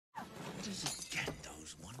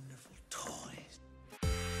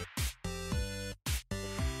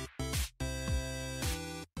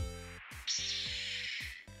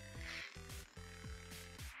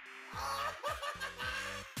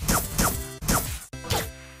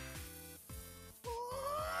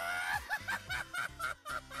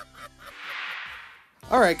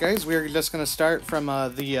Alright guys, we're just going to start from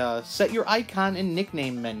the set your icon and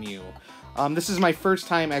nickname menu. This is my first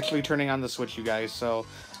time actually turning on the Switch, you guys, so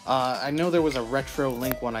I know there was a retro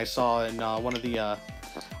Link one I saw in one of the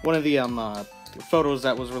photos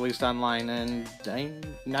that was released online, and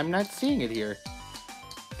I'm not seeing it here.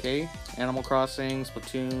 Okay, Animal Crossing,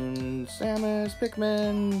 Splatoon, Samus,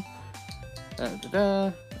 Pikmin,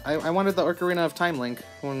 I wanted the Ocarina of Time Link.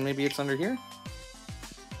 Well, maybe it's under here?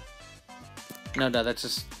 No,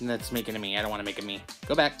 that's making it me. I don't want to make it me.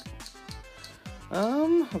 Go back.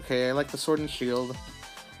 Okay, I like the Sword and Shield.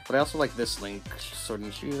 But I also like this Link. Sword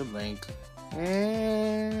and Shield Link.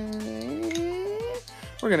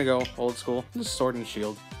 We're gonna go old school. Just Sword and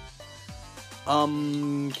Shield.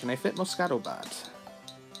 Can I fit Moescato Bot?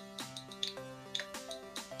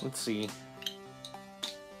 Let's see.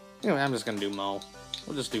 Anyway, I'm just gonna do Mo.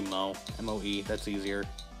 We'll just do Mo. M-O-E. That's easier.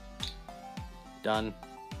 Done.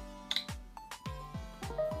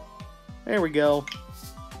 There we go.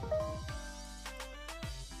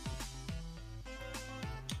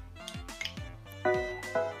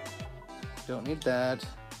 Don't need that.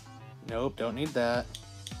 Nope, don't need that.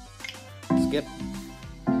 Skip.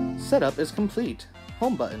 Setup is complete.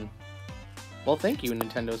 Home button. Well, thank you,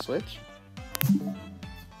 Nintendo Switch.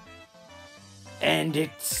 And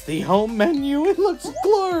it's the home menu. It looks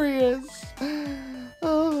glorious.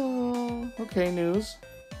 Oh, okay, news.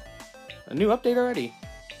 A new update already.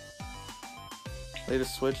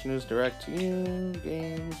 Latest Switch news direct to you,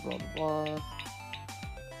 games, blah blah blah.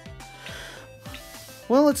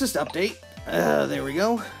 Well, let's just update. There we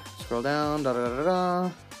go. Scroll down, da da da da da.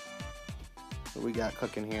 What we got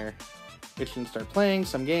cooking here? Itch and start playing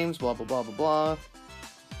some games, blah blah blah blah blah.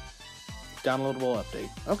 Downloadable update.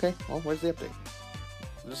 Okay, well, where's the update?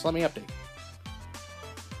 Just let me update.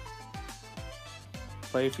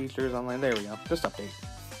 Play features online. There we go. Just update.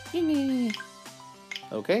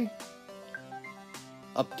 Okay.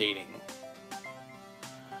 Updating.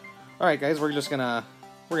 Alright guys, we're gonna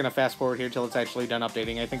fast forward here till it's actually done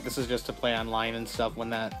updating. I think this is just to play online and stuff when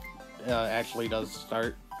that actually does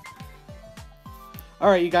start.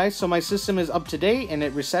 Alright you guys, so my system is up to date and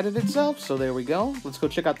it resetted itself, so there we go. Let's go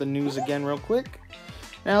check out the news again real quick.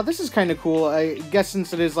 Now this is kind of cool. I guess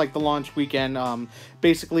since it is like the launch weekend,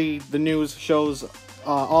 basically the news shows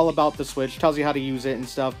all about the Switch, tells you how to use it and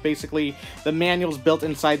stuff. Basically, the manual's built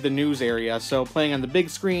inside the news area, so playing on the big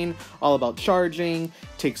screen, all about charging,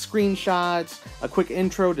 take screenshots, a quick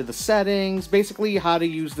intro to the settings, basically how to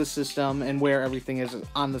use the system and where everything is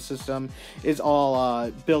on the system is all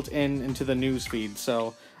built into the news feed.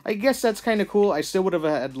 So I guess that's kind of cool. I still would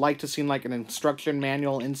have liked to seen like an instruction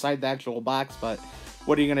manual inside the actual box, but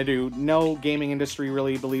what are you gonna do? No gaming industry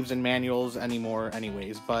really believes in manuals anymore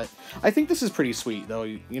anyways, but I think this is pretty sweet though,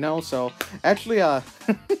 you know? So actually I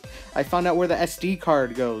found out where the SD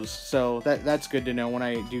card goes, so that's good to know when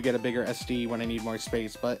I do get a bigger SD when I need more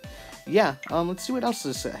space. But yeah, let's see what else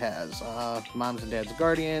this has. Moms and Dad's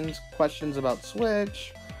Guardians, questions about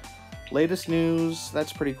Switch, latest news.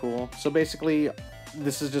 That's pretty cool. So basically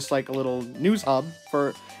this is just like a little news hub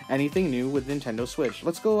for anything new with Nintendo Switch.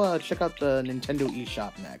 Let's go check out the Nintendo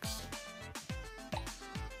eShop next.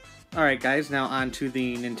 Alright guys, now on to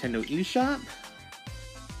the Nintendo eShop.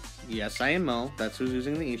 Yes, I am Mo. That's who's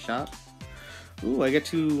using the eShop. Ooh, I get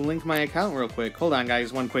to link my account real quick. Hold on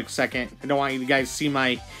guys, one quick second. I don't want you guys to see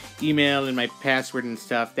my email and my password and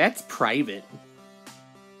stuff. That's private.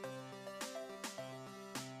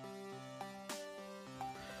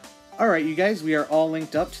 Alright, you guys, we are all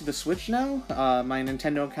linked up to the Switch now. My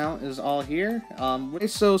Nintendo account is all here.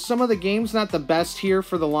 So some of the games, not the best here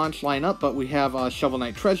for the launch lineup, but we have Shovel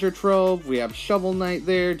Knight Treasure Trove, we have Shovel Knight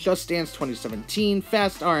there, Just Dance 2017,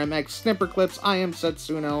 Fast RMX, Snipper Clips, I Am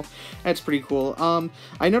Setsuno. That's pretty cool.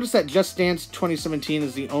 I noticed that Just Dance 2017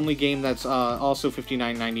 is the only game that's also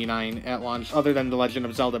 $59.99 at launch, other than The Legend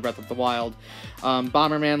of Zelda Breath of the Wild.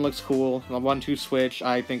 Bomberman looks cool. The 1-2 Switch,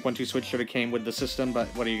 I think 1-2 Switch should have came with the system, but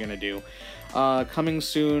what are you gonna do? Coming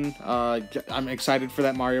soon. I'm excited for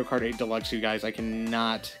that Mario Kart 8 Deluxe, you guys. I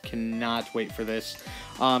cannot wait for this.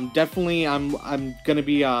 Definitely, I'm gonna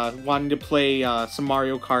be wanting to play some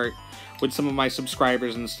Mario Kart with some of my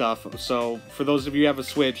subscribers and stuff. So for those of you who have a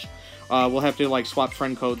Switch, we'll have to like swap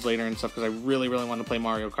friend codes later and stuff because I really want to play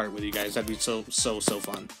Mario Kart with you guys. That'd be so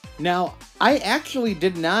fun. Now, I actually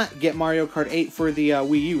did not get Mario Kart 8 for the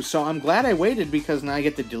Wii U, so I'm glad I waited because now I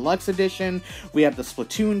get the Deluxe Edition. We have the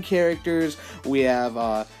Splatoon characters. We have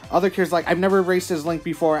other characters. Like, I've never raced as Link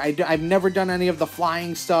before. I've never done any of the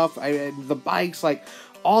flying stuff. The bikes, like,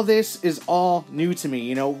 all this is all new to me.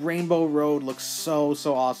 You know, Rainbow Road looks so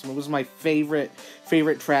awesome. It was my favorite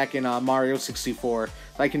track in Mario 64.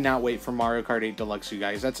 I cannot wait for Mario Kart 8 Deluxe, you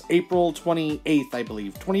guys. That's April 28th, I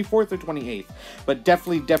believe. 24th or 28th. But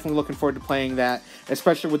definitely looking forward to playing that,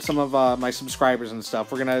 especially with some of my subscribers and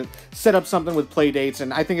stuff. We're going to set up something with play dates,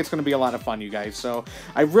 and I think it's going to be a lot of fun, you guys. So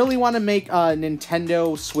I really want to make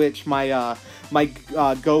Nintendo Switch my my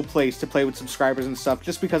go place to play with subscribers and stuff,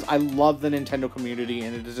 just because I love the Nintendo community,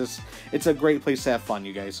 and it's a great place to have fun,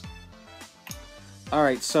 you guys.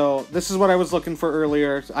 Alright, so this is what I was looking for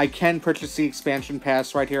earlier. I can purchase the expansion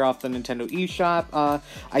pass right here off the Nintendo eShop.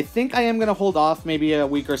 I think I am going to hold off maybe a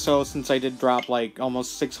week or so, since I did drop like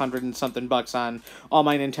almost 600 and something bucks on all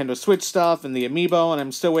my Nintendo Switch stuff and the Amiibo, and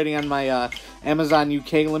I'm still waiting on my Amazon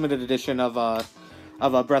UK limited edition of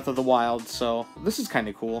Breath of the Wild, so this is kind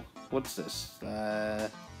of cool. What's this?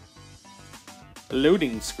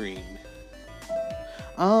 Loading screen.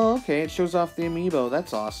 Oh, okay, it shows off the Amiibo.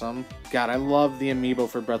 That's awesome. God, I love the Amiibo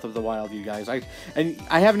for Breath of the Wild, you guys. I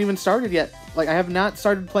haven't even started yet. Like, I have not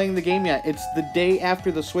started playing the game yet. It's the day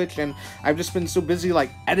after the Switch, and I've just been so busy,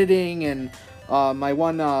 like, editing and my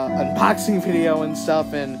one unboxing video and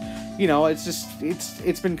stuff, and, you know,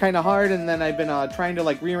 it's been kind of hard, and then I've been trying to,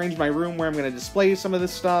 like, rearrange my room where I'm going to display some of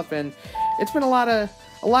this stuff, and it's been a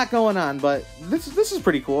lot going on, but this is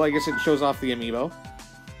pretty cool. I guess it shows off the Amiibo.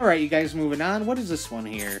 Alright, you guys, moving on. What is this one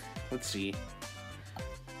here? Let's see.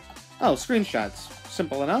 Oh, screenshots.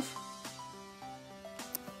 Simple enough.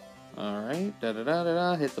 Alright,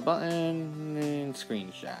 da-da-da-da-da, hit the button, and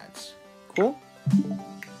screenshots. Cool.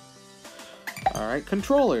 Alright,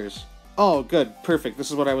 controllers. Oh, good. Perfect. This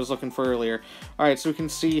is what I was looking for earlier. Alright, so we can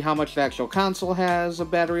see how much the actual console has of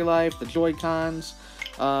battery life, the Joy-Cons.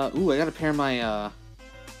 Ooh, I gotta pair my,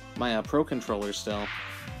 my Pro controller still.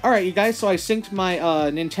 Alright, you guys, so I synced my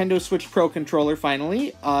Nintendo Switch Pro controller,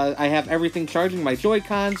 finally. I have everything charging, my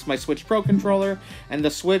Joy-Cons, my Switch Pro controller, and the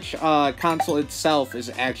Switch console itself is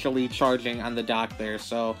actually charging on the dock there,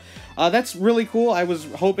 so that's really cool. I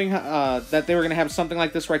was hoping that they were going to have something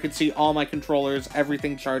like this where I could see all my controllers,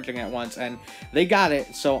 everything charging at once, and they got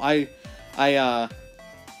it, so I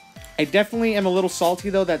definitely am a little salty,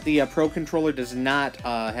 though, that the Pro controller does not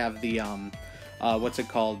have the, what's it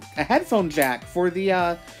called? A headphone jack for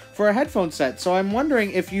the, for a headphone set. So I'm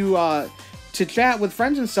wondering if you, to chat with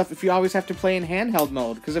friends and stuff, if you always have to play in handheld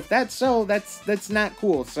mode. Because if that's so, that's not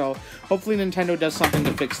cool. So hopefully Nintendo does something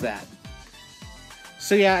to fix that.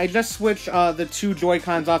 So yeah, I just switched the two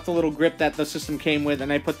Joy-Cons off the little grip that the system came with,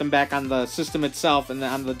 and I put them back on the system itself and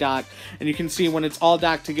on the dock. And you can see when it's all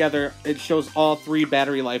docked together, it shows all 3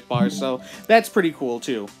 battery life bars. So that's pretty cool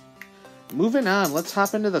too. Moving on, let's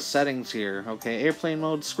hop into the settings here. Okay, airplane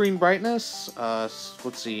mode, screen brightness. Let's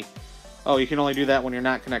see. Oh, you can only do that when you're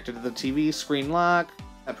not connected to the TV. Screen lock,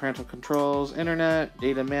 parental controls, internet,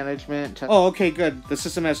 data management. Oh, okay, good. The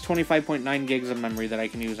system has 25.9 gigs of memory that I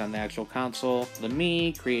can use on the actual console. The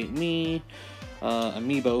Me, Create Me,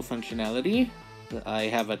 Amiibo functionality. I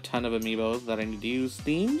have a ton of Amiibos that I need to use.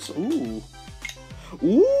 Themes. Ooh.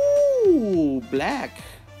 Ooh, black.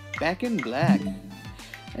 Back in black.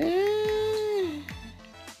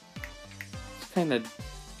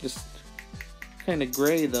 It's kind of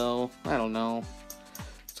gray, though. I don't know.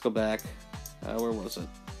 Let's go back. Where was it?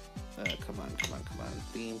 Come on.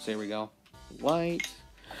 Themes, there we go. White.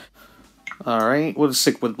 Alright, we'll just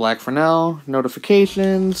stick with black for now.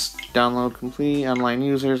 Notifications. Download complete. Online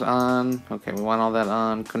users on. Okay, we want all that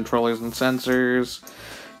on. Controllers and sensors.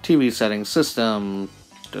 TV settings. System.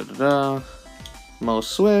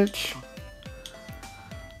 Most switch.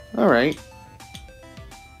 Alright.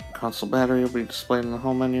 Console battery will be displayed in the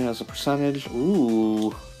home menu as a percentage.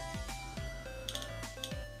 Ooh.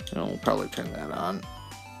 We'll probably turn that on.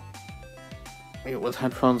 With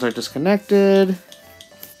headphones are disconnected.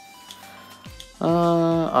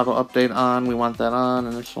 Auto update on. We want that on.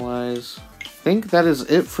 Initialize. I think that is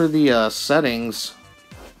it for the settings.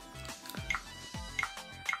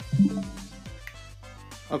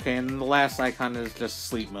 Okay, and the last icon is just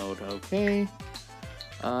sleep mode. Okay.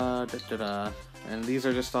 And these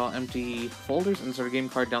are just all empty folders. Insert a game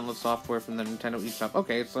card, download software from the Nintendo eShop.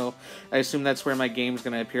 Okay, so I assume that's where my game's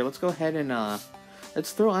gonna appear. Let's go ahead and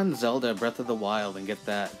let's throw on Zelda Breath of the Wild and get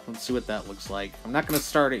that. Let's see what that looks like. I'm not gonna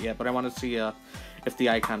start it yet, but I want to see if the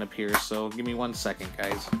icon appears. So give me 1 second,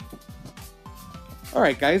 guys.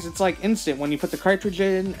 Alright, guys, it's like instant. When you put the cartridge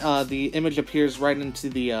in, the image appears right into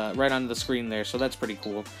the right on the screen there. So that's pretty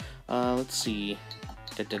cool. Let's see.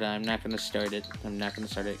 I'm not going to start it.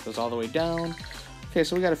 It goes all the way down. Okay,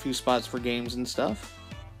 so we got a few spots for games and stuff.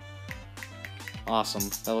 Awesome.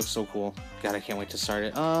 That looks so cool. God, I can't wait to start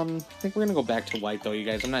it. I think we're gonna go back to white, though, you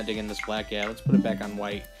guys. I'm not digging this black yet. Let's put it back on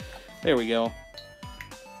white. There we go.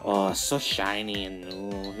 Oh, it's so shiny and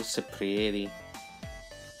ooh, it's so pretty.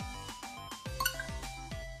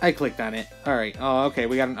 I clicked on it. Alright. Oh, okay.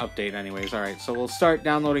 We got an update anyways. Alright, so we'll start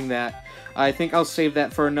downloading that. I think I'll save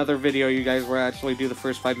that for another video, you guys, where I actually do the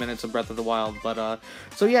first 5 minutes of Breath of the Wild. But,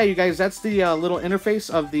 so yeah, you guys, that's the little interface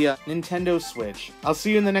of the Nintendo Switch. I'll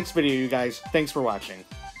see you in the next video, you guys. Thanks for watching.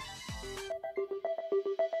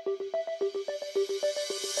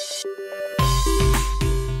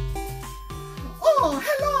 Oh,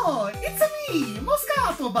 hello! It's me,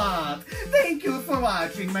 Moescato Bot! Thank you for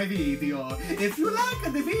watching my video. If you like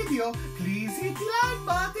the video, please hit the like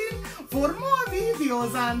button for more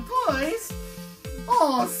videos on toys.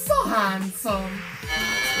 Oh, so handsome!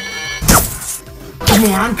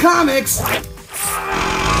 More on comics!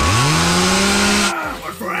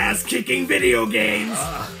 Or for ass-kicking video games!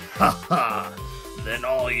 Haha! Then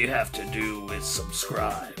all you have to do is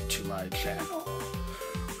subscribe to my channel.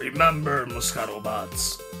 Remember, Moescato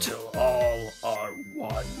Bots, till all are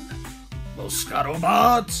one. Moescato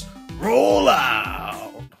Bots, roll out!